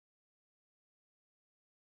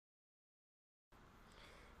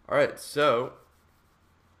Alright, so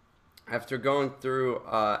after going through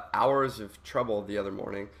hours of trouble the other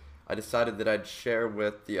morning, I decided that I'd share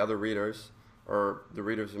with the other readers, or the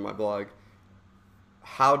readers of my blog,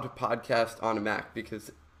 how to podcast on a Mac,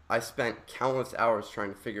 because I spent countless hours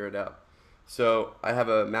trying to figure it out. So I have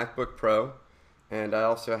a MacBook Pro, and I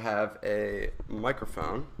also have a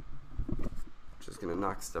microphone. Just going to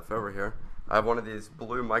knock stuff over here. I have one of these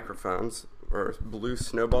blue microphones, or blue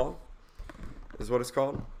snowball is what it's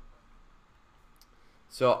called.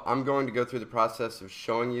 So I'm going to go through the process of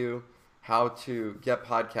showing you how to get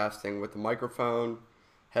podcasting with a microphone,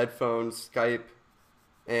 headphones, Skype,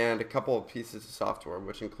 and a couple of pieces of software,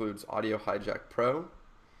 which includes Hijack Pro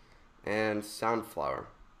and Soundflower.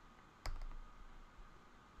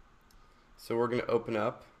 So we're going to open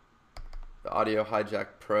up the Hijack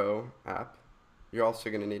Pro app. You're also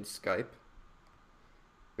going to need Skype.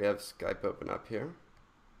 We have Skype open up here.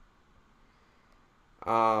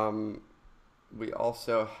 We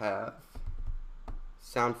also have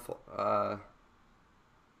Soundflower.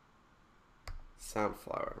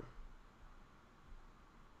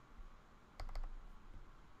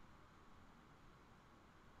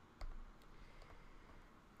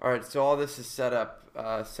 Alright, so all this is set up.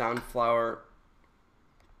 Soundflower.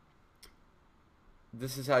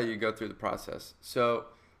 This is how you go through the process. So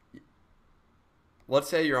let's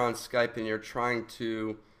say you're on Skype and you're trying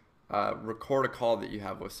to record a call that you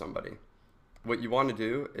have with somebody. What you want to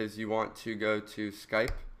do is you want to go to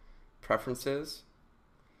Skype Preferences.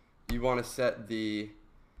 You want to set the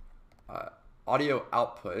audio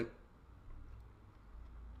output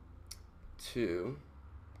to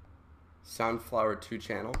Soundflower 2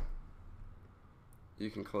 channel.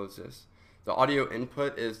 You can close this. The audio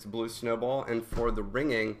input is the blue snowball, and for the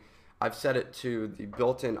ringing, I've set it to the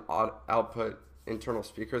built-in output internal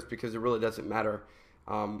speakers, because it really doesn't matter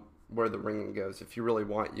where the ringing goes. If you really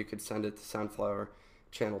want, you could send it to Soundflower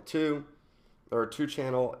channel 2 or 2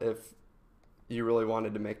 channel if you really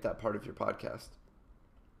wanted to make that part of your podcast.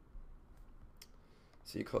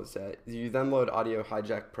 So you close that. You then load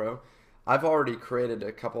Hijack Pro. I've already created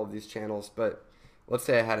a couple of these channels, but let's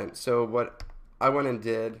say I hadn't. So what I went and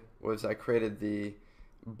did was I created the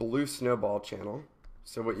blue snowball channel.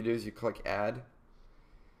 So what you do is you click add.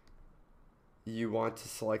 You want to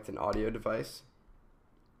select an audio device.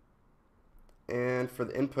 And for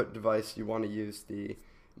the input device, you want to use the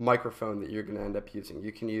microphone that you're going to end up using.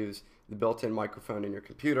 You can use the built-in microphone in your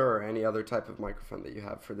computer or any other type of microphone that you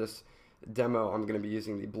have. For this demo, I'm going to be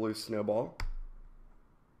using the blue snowball.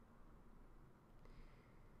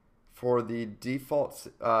 For the default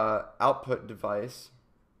output device,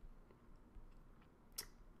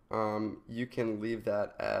 you can leave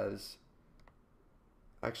that as,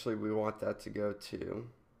 actually we want that to go to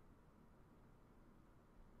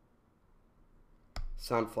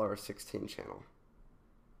Soundflower 16 channel.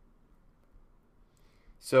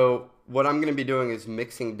 So what I'm going to be doing is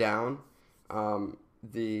mixing down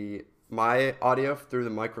my audio through the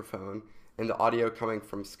microphone and the audio coming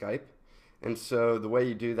from Skype. And so the way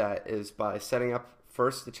you do that is by setting up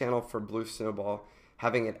first the channel for Blue Snowball,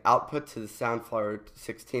 having it output to the Soundflower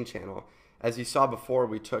 16 channel. As you saw before,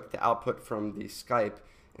 we took the output from the Skype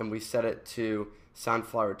and we set it to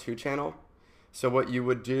Soundflower 2 channel. So what you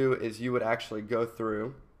would do is you would actually go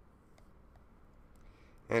through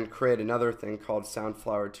and create another thing called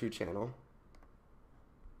Soundflower 2 channel.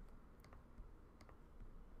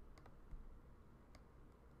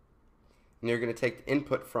 And you're going to take the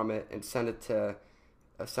input from it and send it to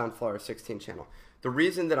a Soundflower 16 channel. The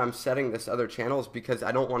reason that I'm setting this other channel is because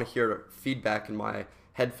I don't want to hear feedback in my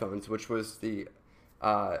headphones, which was the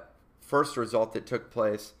first result that took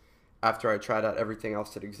place after I tried out everything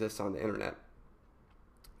else that exists on the internet.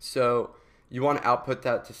 So you want to output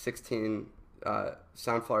that to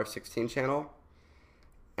Soundflower 16 channel,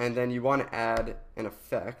 and then you want to add an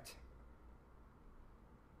effect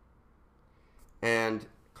and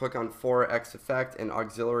click on 4x effect and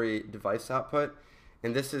auxiliary device output,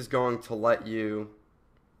 and this is going to let you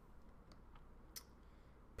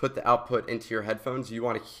put the output into your headphones. You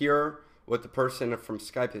want to hear what the person from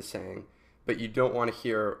Skype is saying, but you don't want to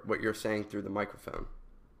hear what you're saying through the microphone.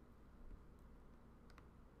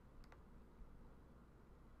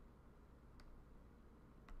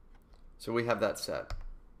 So we have that set.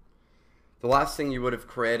 The last thing you would have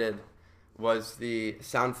created was the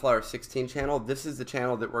Soundflower 16 channel. This is the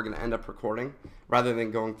channel that we're going to end up recording. Rather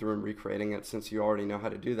than going through and recreating it, since you already know how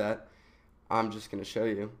to do that, I'm just going to show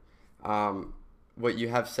you. What you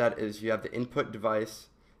have set is you have the input device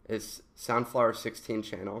is Soundflower 16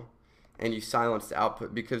 channel, and you silence the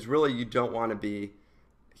output, because really you don't want to be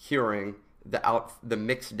hearing the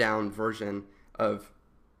mixed down version of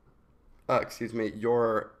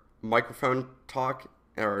your microphone talk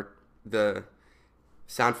or the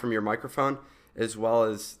sound from your microphone as well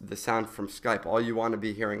as the sound from Skype. All you want to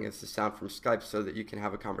be hearing is the sound from Skype so that you can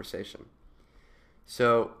have a conversation.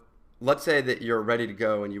 So let's say that you're ready to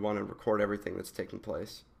go and you want to record everything that's taking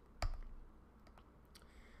place.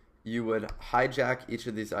 You would hijack each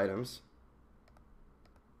of these items.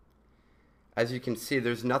 As you can see,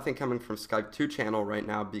 there's nothing coming from Skype 2 channel right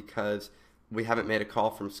now because we haven't made a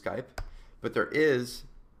call from Skype, but there is,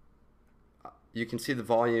 you can see the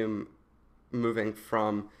volume moving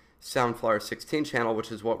from Soundflower 16 channel,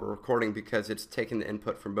 which is what we're recording because it's taken the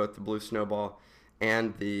input from both the Blue Snowball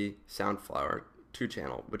and the Soundflower 2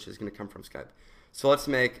 channel, which is going to come from Skype. So let's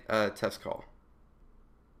make a test call.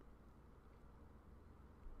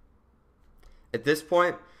 At this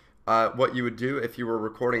point, what you would do if you were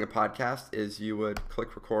recording a podcast is you would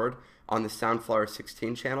click record on the Soundflower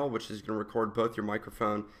 16 channel, which is going to record both your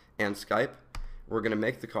microphone and Skype. We're going to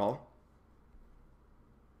make the call.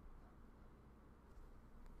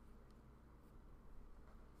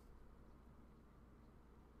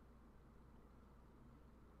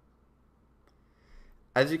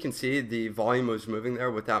 As you can see, the volume was moving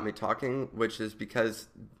there without me talking, which is because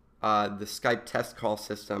the Skype test call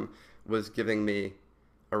system was giving me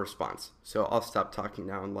a response. So I'll stop talking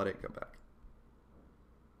now and let it go back.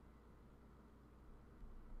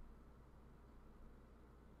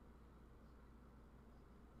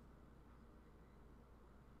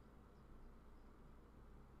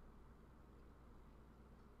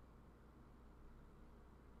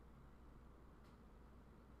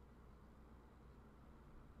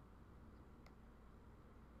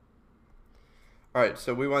 All right,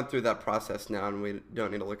 so we went through that process now and we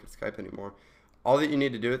don't need to look at Skype anymore. All that you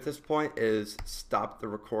need to do at this point is stop the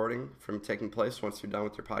recording from taking place once you're done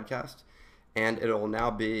with your podcast, and it'll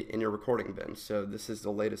now be in your recording bin. So this is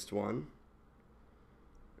the latest one.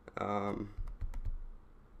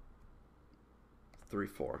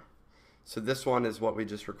 3.4. So this one is what we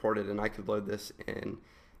just recorded, and I could load this in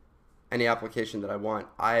any application that I want.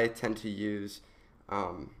 I tend to use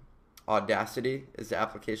Audacity is the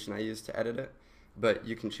application I use to edit it, but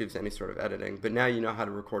you can choose any sort of editing. But now you know how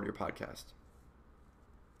to record your podcast.